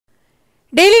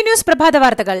Daily news പ്രഭാത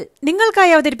വാർത്തകൾ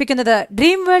നിങ്ങൾക്കായി അവതരിപ്പിക്കുന്നത്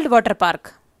dream world water park.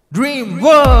 Dream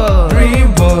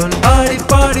world ആടി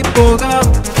പാടി പോകാം,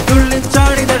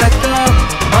 തുള്ളിച്ചാടി നടക്കാം,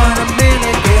 മാനം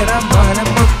മേലെ കേറാം, മാനം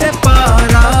മുട്ടെ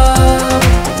പാറാം.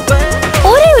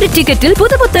 ഒരേ ഒരു ടിക്കറ്റിൽ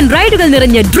പുതുപുത്തൻ റൈഡുകൾ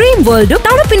നിറഞ്ഞ ഡ്രീം വേൾഡും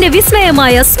തണുപ്പിന്റെ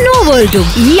വിസ്മയമായ സ്നോ വേൾഡും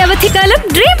ഈ അവധിക്കാലം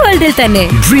ഡ്രീം വേൾഡിൽ തന്നെ.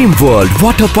 Dream world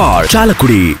water park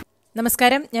Chalakudy.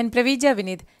 നമസ്കാരം, ഞാൻ പ്രവീജ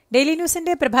വിനീത്. ഡെയിലി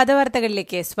ന്യൂസിന്റെ പ്രഭാത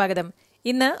വാർത്തകളിലേക്ക് സ്വാഗതം.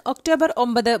 ഇന്ന് ഒക്ടോബർ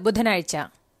 9 ബുധനാഴ്ച.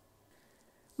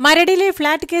 മരടിലെ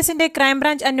ഫ്ളാറ്റ് കേസിന്റെ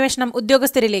ക്രൈംബ്രാഞ്ച് അന്വേഷണം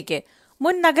ഉദ്യോഗസ്ഥരിലേക്ക്.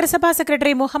 മുൻ നഗരസഭാ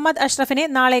സെക്രട്ടറി മുഹമ്മദ് അഷ്റഫിനെ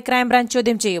നാളെ ക്രൈംബ്രാഞ്ച്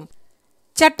ചോദ്യം ചെയ്യും.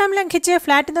 ചട്ടം ലംഘിച്ച്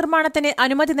ഫ്ളാറ്റ് നിർമ്മാണത്തിന്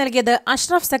അനുമതി നൽകിയത്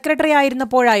അഷ്റഫ്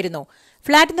സെക്രട്ടറിയായിരുന്നപ്പോഴായിരുന്നു.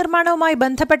 ഫ്ളാറ്റ് നിർമ്മാണവുമായി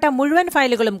ബന്ധപ്പെട്ട മുഴുവൻ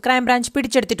ഫയലുകളും ക്രൈംബ്രാഞ്ച്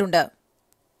പിടിച്ചെടുത്തിട്ടുണ്ട്.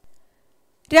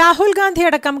 രാഹുൽ ഗാന്ധി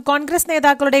അടക്കം കോൺഗ്രസ്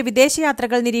നേതാക്കളുടെ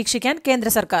വിദേശയാത്രകൾ നിരീക്ഷിക്കാൻ കേന്ദ്ര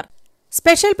സർക്കാർ.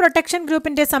 സ്പെഷ്യൽ പ്രൊട്ടക്ഷൻ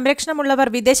ഗ്രൂപ്പിന്റെ സംരക്ഷണമുള്ളവർ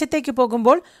വിദേശത്തേക്ക്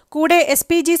പോകുമ്പോൾ കൂടെ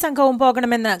SPG സംഘവും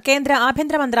പോകണമെന്ന് കേന്ദ്ര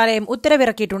ആഭ്യന്തര മന്ത്രാലയം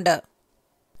ഉത്തരവിറക്കിയിട്ടുണ്ട്.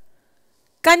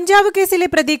 കഞ്ചാവ് കേസിലെ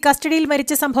പ്രതി കസ്റ്റഡിയിൽ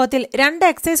മരിച്ച സംഭവത്തിൽ 2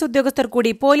 എക്സൈസ് ഉദ്യോഗസ്ഥർ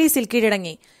കൂടി പോലീസിൽ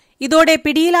കീഴടങ്ങി. ഇതോടെ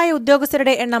പിടിയിലായ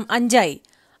ഉദ്യോഗസ്ഥരുടെ എണ്ണം 5ആയി.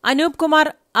 അനൂപ് കുമാർ,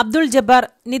 അബ്ദുൾ ജബ്ബാർ,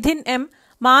 നിധിൻ M,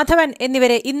 മാധവൻ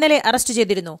എന്നിവരെ ഇന്നലെ അറസ്റ്റ്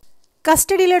ചെയ്തിരുന്നു.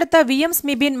 കസ്റ്റഡിയിലെടുത്ത VM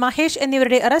സ്മിബിൻ, മഹേഷ്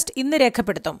എന്നിവരുടെ അറസ്റ്റ് ഇന്ന്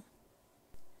രേഖപ്പെടുത്തും.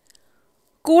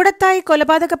 കൂടത്തായി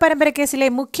കൊലപാതക പരമ്പരക്കേസിലെ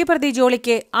മുഖ്യപ്രതി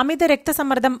ജോളിക്ക് അമിത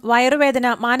രക്തസമ്മർദ്ദം, വയറുവേദന,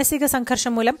 മാനസിക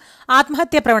സംഘർഷം മൂലം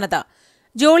ആത്മഹത്യാ പ്രവണത.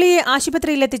 ജോളിയെ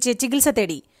ആശുപത്രിയിലെത്തിച്ച് ചികിത്സ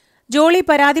തേടി. ജോളി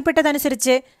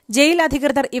പരാതിപ്പെട്ടതനുസരിച്ച് ജയിൽ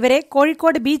അധികൃതർ ഇവരെ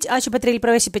കോഴിക്കോട് ബീച്ച് ആശുപത്രിയിൽ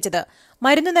പ്രവേശിപ്പിച്ചത്.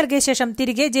 മരുന്ന് നൽകിയ ശേഷം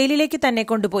തിരികെ ജയിലിലേക്ക് തന്നെ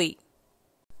കൊണ്ടുപോയി.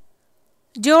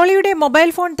 ജോളിയുടെ മൊബൈൽ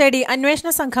ഫോൺ തേടി അന്വേഷണ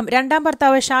സംഘം 2ാം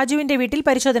ഭർത്താവ് ഷാജുവിന്റെ വീട്ടിൽ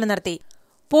പരിശോധന നടത്തി.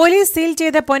 പോലീസ് സീൽ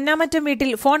ചെയ്ത പൊന്നാമറ്റം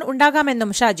വീട്ടിൽ ഫോൺ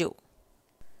ഉണ്ടാകാമെന്നും ഷാജു.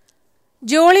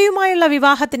 ജോളിയുമായുള്ള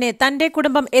വിവാഹത്തിന് തന്റെ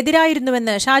കുടുംബം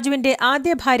എതിരായിരുന്നുവെന്ന് ഷാജുവിന്റെ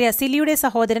ആദ്യ ഭാര്യ സിലിയുടെ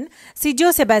സഹോദരൻ സിജോ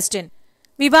സെബാസ്റ്റ്യൻ.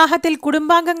 വിവാഹത്തിൽ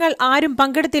കുടുംബാംഗങ്ങൾ ആരും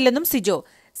പങ്കെടുത്തില്ലെന്നും സിജോ.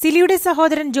 സിലിയുടെ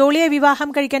സഹോദരൻ ജോളിയെ വിവാഹം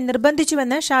കഴിക്കാൻ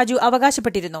നിർബന്ധിച്ചുവെന്ന് ഷാജു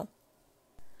അവകാശപ്പെട്ടിരുന്നു.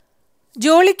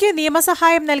 ജോളിക്ക്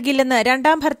നിയമസഹായം നൽകില്ലെന്ന്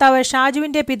 2ാം ഭർത്താവ്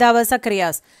ഷാജുവിന്റെ പിതാവ്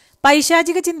സക്കറിയാസ്.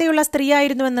 പൈശാചിക ചിന്തയുള്ള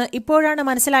സ്ത്രീയായിരുന്നുവെന്ന് ഇപ്പോഴാണ്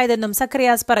മനസ്സിലായതെന്നും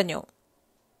സക്കറിയാസ് പറഞ്ഞു.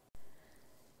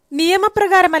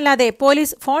 നിയമപ്രകാരമല്ലാതെ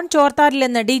police phone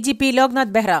ചോർത്താറില്ലെന്ന് DGP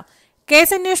Loknath Behera.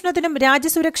 കേസന്വേഷണത്തിനും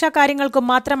രാജ്യസുരക്ഷാ കാര്യങ്ങൾക്കും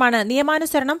മാത്രമാണ്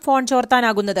നിയമാനുസരണം ഫോൺ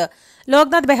ചോർത്താനാകുന്നത്.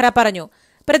 ലോക്നാഥ് ബെഹ്റ പറഞ്ഞു.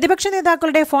 പ്രതിപക്ഷ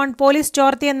നേതാക്കളുടെ ഫോൺ പോലീസ്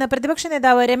ചോർത്തിയെന്ന് പ്രതിപക്ഷ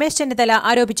നേതാവ് രമേശ് ചെന്നിത്തല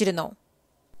ആരോപിച്ചിരുന്നു.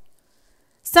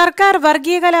 സർക്കാർ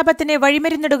വർഗീയ കലാപത്തിന്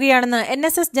വഴിമരുന്നിടുകയാണെന്ന്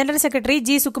NSS general secretary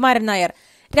G. Sukumaran Nair.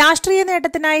 രാഷ്ട്രീയ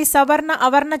നേട്ടത്തിനായി സവർണ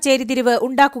അവർണ ചേരിതിരിവ്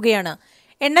ഉണ്ടാക്കുകയാണ്.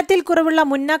 എണ്ണത്തിൽ കുറവുള്ള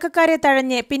മുന്നാക്കക്കാരെ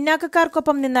തഴഞ്ഞ്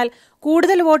പിന്നാക്കക്കാർക്കൊപ്പം നിന്നാൽ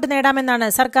കൂടുതൽ വോട്ട് നേടാമെന്നാണ്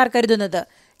സർക്കാർ കരുതുന്നത്.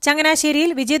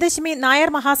 ചങ്ങനാശ്ശേരിയിൽ വിജയദശമി നായർ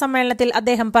മഹാസമ്മേളനത്തിൽ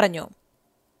അദ്ദേഹം പറഞ്ഞു.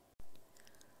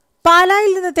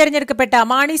 പാലായിൽ നിന്ന് തെരഞ്ഞെടുക്കപ്പെട്ട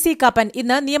മാണി C. കാപ്പൻ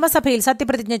ഇന്ന് നിയമസഭയിൽ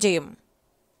സത്യപ്രതിജ്ഞ ചെയ്യും.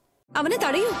 അവനെ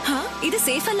തടയൂ. ഇത്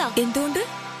സേഫ് അല്ല. എന്തുകൊണ്ട്?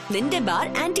 നിന്റെ ബാർ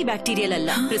ആന്റി ബാക്ടീരിയൽ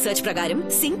അല്ല. റിസർച്ച് പ്രകാരം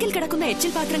സിങ്കിൽ കിടക്കുന്ന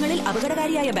എച്ചിൽ പാത്രങ്ങളിൽ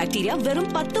അപകടകാരിയായ ബാക്ടീരിയ വെറും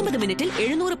 19 മിനിറ്റിൽ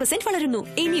 700% വളരുന്നു.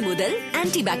 ഇനി മുതൽ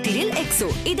ആന്റി ബാക്ടീരിയൽ എക്സോ.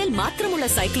 ഇതിൽ മാത്രമുള്ള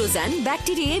സൈക്ലോസാൻ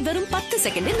ബാക്ടീരിയയെ വെറും 10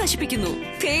 സെക്കൻഡിൽ നശിപ്പിക്കുന്നു.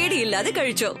 പേടിയില്ലാതെ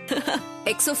കഴിച്ചോ.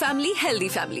 എക്സോ ഫാമിലി, ഹെൽതി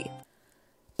ഫാമിലി.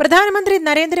 പ്രധാനമന്ത്രി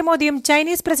നരേന്ദ്രമോദിയും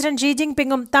ചൈനീസ് പ്രസിഡന്റ് ഷീ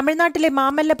ജിൻപിങ്ങും തമിഴ്നാട്ടിലെ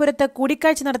മാമല്ലപുരത്ത്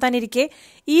കൂടിക്കാഴ്ച നടത്താനിരിക്കെ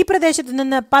ഈ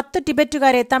പ്രദേശത്തുനിന്ന് 10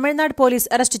 ടിബറ്റുകാരെ തമിഴ്നാട്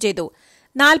പോലീസ് അറസ്റ്റ് ചെയ്തു.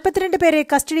 42 പേരെ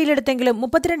കസ്റ്റഡിയിലെടുത്തെങ്കിലും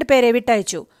 32 പേരെ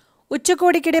വിട്ടയച്ചു.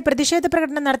 ഉച്ചകോടിക്കിടെ പ്രതിഷേധ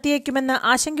പ്രകടനം നടത്തിയേക്കുമെന്ന്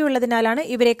ആശങ്കയുള്ളതിനാലാണ്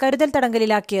ഇവരെ കരുതൽ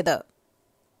തടങ്കലിലാക്കിയത്.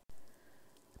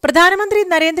 പ്രധാനമന്ത്രി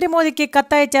നരേന്ദ്രമോദിക്ക്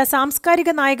കത്തയച്ച സാംസ്കാരിക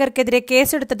നായകർക്കെതിരെ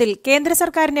കേസെടുത്തതിൽ കേന്ദ്ര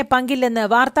സർക്കാരിന് പങ്കില്ലെന്ന്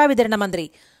വാർത്താവിതരണ മന്ത്രി.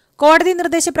 കോടതി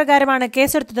നിർദ്ദേശപ്രകാരമാണ്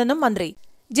കേസെടുത്തതെന്നും മന്ത്രി.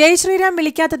 ജയ് ശ്രീറാം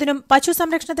വിളിക്കാത്തതിനും പശു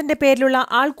സംരക്ഷണത്തിന്റെ പേരിലുള്ള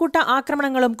ആൾക്കൂട്ട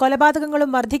ആക്രമണങ്ങളും കൊലപാതകങ്ങളും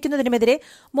വർദ്ധിക്കുന്നതിനുമെതിരെ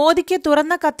മോദിക്ക്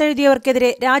തുറന്ന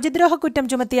കത്തെഴുതിയവർക്കെതിരെ രാജ്യദ്രോഹ കുറ്റം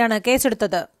ചുമത്തിയാണ്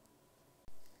കേസെടുത്തത്.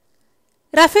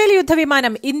 റഫേൽ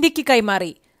യുദ്ധവിമാനം ഇന്ത്യക്ക്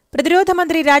കൈമാറി. പ്രതിരോധ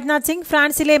മന്ത്രി രാജ്നാഥ് സിംഗ്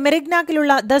ഫ്രാൻസിലെ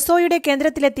മെറിഗ്നാക്കിലുള്ള ദസോയുടെ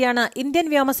കേന്ദ്രത്തിലെത്തിയാണ് ഇന്ത്യൻ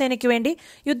വ്യോമസേനയ്ക്കു വേണ്ടി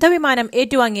യുദ്ധവിമാനം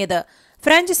ഏറ്റുവാങ്ങിയത്.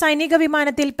 ഫ്രഞ്ച് സൈനിക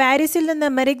വിമാനത്തിൽ പാരീസിൽ നിന്ന്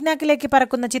മെറിഗ്നാക്കിലേക്ക്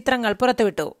പറക്കുന്ന ചിത്രങ്ങൾ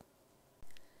പുറത്തുവിട്ടു.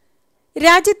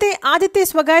 രാജ്യത്തെ ആദ്യത്തെ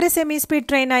സ്വകാര്യ സെമി സ്പീഡ്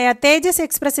ട്രെയിനായ തേജസ്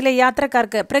എക്സ്പ്രസിലെ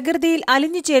യാത്രക്കാർക്ക് പ്രകൃതിയിൽ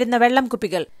അലിഞ്ഞുചേരുന്ന വെള്ളം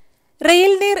കുപ്പികൾ.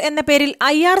 റെയിൽ നീർ എന്ന പേരിൽ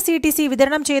IRCTC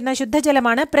വിതരണം ചെയ്യുന്ന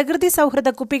ശുദ്ധജലമാണ് പ്രകൃതി സൌഹൃദ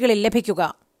കുപ്പികളിൽ ലഭിക്കുക.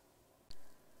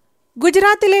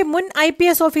 ഗുജറാത്തിലെ മുൻ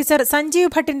IPS ഓഫീസർ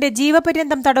സഞ്ജീവ് ഭട്ടിന്റെ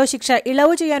ജീവപര്യന്തം തടവ് ശിക്ഷ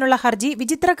ഇളവ് ചെയ്യാനുള്ള ഹർജി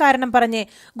വിചിത്ര കാരണം പറഞ്ഞ്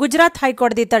ഗുജറാത്ത്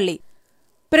ഹൈക്കോടതി തള്ളി.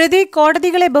 പ്രതി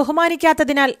കോടതികളെ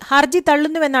ബഹുമാനിക്കാത്തതിനാൽ ഹർജി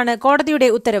തള്ളുന്നുവെന്നാണ് കോടതിയുടെ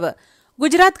ഉത്തരവ്.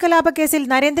 ഗുജറാത്ത് കലാപക്കേസിൽ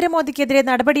നരേന്ദ്രമോദിക്കെതിരെ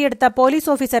നടപടിയെടുത്ത പോലീസ്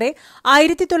ഓഫീസറെ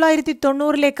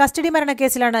 1990 കസ്റ്റഡി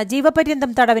മരണക്കേസിലാണ്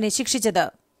ജീവപര്യന്തം തടവിന് ശിക്ഷിച്ചത്.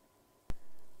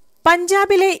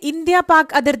 പഞ്ചാബിലെ ഇന്ത്യ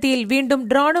പാക് അതിർത്തിയിൽ വീണ്ടും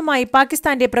ഡ്രോണുമായി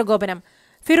പാകിസ്ഥാന്റെ പ്രകോപനം.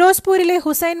 ഫിറോസ്പൂരിലെ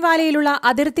ഹുസൈൻ വാലിയിലുള്ള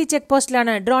അതിർത്തി ചെക്ക്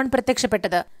പോസ്റ്റിലാണ് ഡ്രോൺ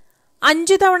പ്രത്യക്ഷപ്പെട്ടത്.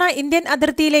 5 തവണ ഇന്ത്യൻ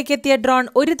അതിർത്തിയിലേക്ക് എത്തിയ ഡ്രോൺ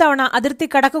ഒരു തവണ അതിർത്തി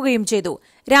കടക്കുകയും ചെയ്തു.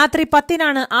 രാത്രി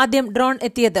 10-നാണ് ആദ്യം ഡ്രോൺ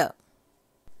എത്തിയത്.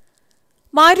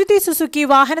 മാരുതി സുസുക്കി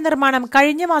വാഹന നിർമ്മാണം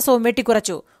കഴിഞ്ഞ മാസവും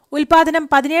വെട്ടിക്കുറച്ചു. ഉൽപാദനം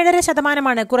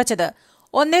 17.5% കുറച്ചത്.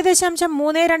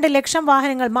 1.32 ലക്ഷം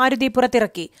വാഹനങ്ങൾ മാരുതി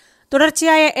പുറത്തിറക്കി.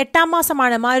 തുടർച്ചയായ 8ാം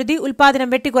മാസമാണ് മാരുതി ഉൽപാദനം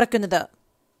വെട്ടിക്കുറയ്ക്കുന്നത്.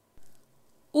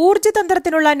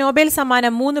 ഊർജ്ജതന്ത്രത്തിനുള്ള നോബൽ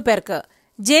സമ്മാനം 3 പേർക്ക്.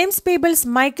 James Peebles,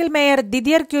 Michael mayor,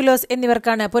 Didier ക്യൂലോസ്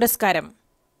എന്നിവർക്കാണ് പുരസ്കാരം.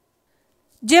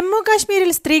 ജമ്മു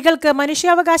കാശ്മീരിൽ സ്ത്രീകൾക്ക്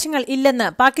മനുഷ്യാവകാശങ്ങൾ ഇല്ലെന്ന്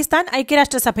പാകിസ്ഥാൻ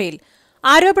ഐക്യരാഷ്ട്രസഭയിൽ.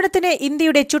 ആരോപണത്തിന്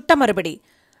ഇന്ത്യയുടെ ചുട്ട മറുപടി.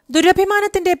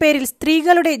 ദുരഭിമാനത്തിന്റെ പേരിൽ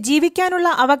സ്ത്രീകളുടെ ജീവിക്കാനുള്ള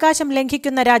അവകാശം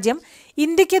ലംഘിക്കുന്ന രാജ്യം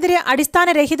ഇന്ത്യക്കെതിരെ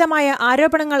അടിസ്ഥാനരഹിതമായ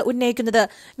ആരോപണങ്ങൾ ഉന്നയിക്കുന്നത്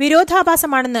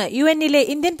വിരോധാഭാസമാണെന്ന് യുഎന്നിലെ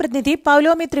ഇന്ത്യൻ പ്രതിനിധി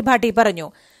പൌലോമി ത്രിപാഠി പറഞ്ഞു.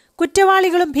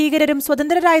 കുറ്റവാളികളും ഭീകരരും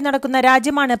സ്വതന്ത്രരായി നടക്കുന്ന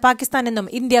രാജ്യമാണ് പാകിസ്ഥാനെന്നും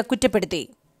ഇന്ത്യ കുറ്റപ്പെടുത്തി.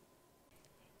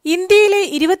 ഇന്ത്യയിലെ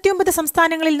 29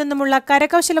 സംസ്ഥാനങ്ങളിൽ നിന്നുമുള്ള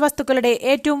കരകൌശല വസ്തുക്കളുടെ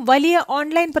ഏറ്റവും വലിയ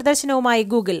online പ്രദർശനവുമായി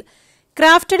Google.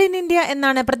 Crafted in India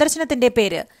എന്നാണ് പ്രദർശനത്തിന്റെ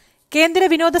പേര്. കേന്ദ്ര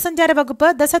വിനോദസഞ്ചാര വകുപ്പ്,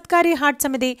 ദസത്കാരി ഹാട്ട്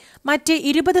സമിതി, മറ്റ്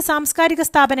 20 സാംസ്കാരിക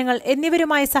സ്ഥാപനങ്ങൾ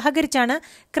എന്നിവരുമായി സഹകരിച്ചാണ്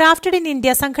ക്രാഫ്റ്റഡ് ഇൻ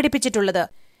ഇന്ത്യ സംഘടിപ്പിച്ചിട്ടുള്ളത്.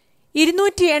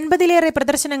 280-ലേറെ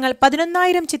പ്രദർശനങ്ങൾ,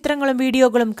 11,000 ചിത്രങ്ങളും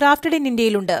വീഡിയോകളും ക്രാഫ്റ്റഡ് ഇൻ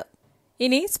ഇന്ത്യയിലുണ്ട്.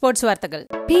 ഇനി സ്പോർട്സ് വാർത്തകൾ.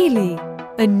 Pele,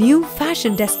 a new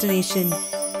fashion destination.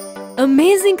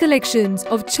 Amazing collections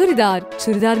of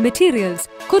churidar materials,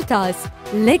 kurtas,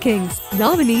 leggings,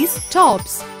 davanis,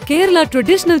 tops, Kerala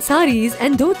traditional sarees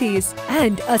and dhotis,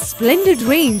 and a splendid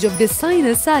range of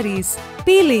designer sarees.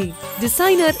 Pele,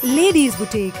 designer ladies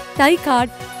boutique, Taikad,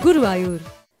 Guruvayur.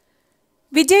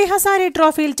 Vijay Hazare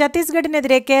ട്രോഫിയിൽ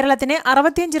ഛത്തീസ്ഗഡിനെതിരെ കേരളത്തിന്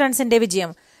 65 റൺസിന്റെ വിജയം.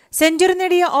 Century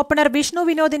നേടിയ opener Vishnu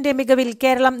വിനോദിന്റെ മികവിൽ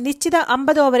കേരളം നിശ്ചിത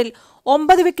 50 ഓവറിൽ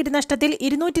 9 wicket നഷ്ടത്തിൽ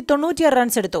 296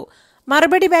 runs എടുത്തു.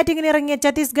 മറുപടി ബാറ്റിംഗിനിറങ്ങിയ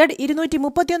ഛത്തീസ്ഗഡ്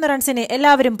 231 റൺസിന്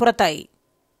എല്ലാവരും പുറത്തായി.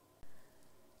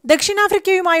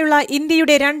 ദക്ഷിണാഫ്രിക്കയുമായുള്ള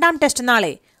ഇന്ത്യയുടെ 2ാം ടെസ്റ്റ്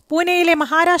നാളെ. പൂനെയിലെ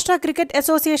മഹാരാഷ്ട്ര ക്രിക്കറ്റ്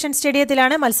അസോസിയേഷൻ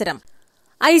സ്റ്റേഡിയത്തിലാണ് മത്സരം.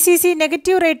 ICC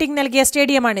നെഗറ്റീവ് റേറ്റിംഗ് നൽകിയ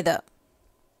സ്റ്റേഡിയമാണിത്.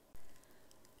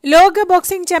 ലോക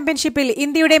ബോക്സിംഗ് ചാമ്പ്യൻഷിപ്പിൽ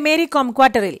ഇന്ത്യയുടെ മേരികോം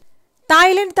ക്വാർട്ടറിൽ.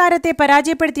 തായ്ലൻഡ് താരത്തെ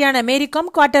പരാജയപ്പെടുത്തിയാണ് Mary Kom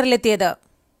ക്വാർട്ടറിലെത്തിയത്.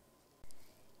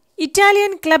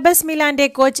 Italian club S മിലാന്റെ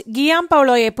coach ഗിയാം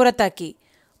പൌളോയെ പുറത്താക്കി.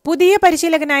 പുതിയ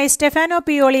പരിശീലകനായി സ്റ്റെഫാനോ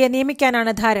പിയോളിയെ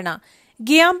നിയമിക്കാനാണ് ധാരണ.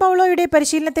 ഗിയാം പൌളോയുടെ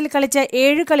പരിശീലനത്തിൽ കളിച്ച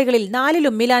 7 കളികളിൽ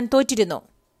 4-ലും മിലാൻ തോറ്റിരുന്നു.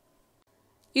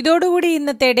 ഇതോടുകൂടി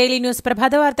ഇന്നത്തെ ഡെയിലി ന്യൂസ്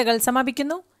പ്രഭാത വാർത്തകൾ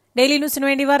സമാപിക്കുന്നു. ഡെയിലി ന്യൂസിനു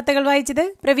വേണ്ടി വാർത്തകൾ വായിച്ചത്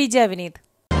Praveeja Vineeth.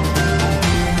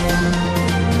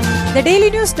 The Daily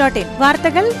News.in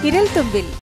വാർത്തകൾ വിരൽ തുമ്പിൽ.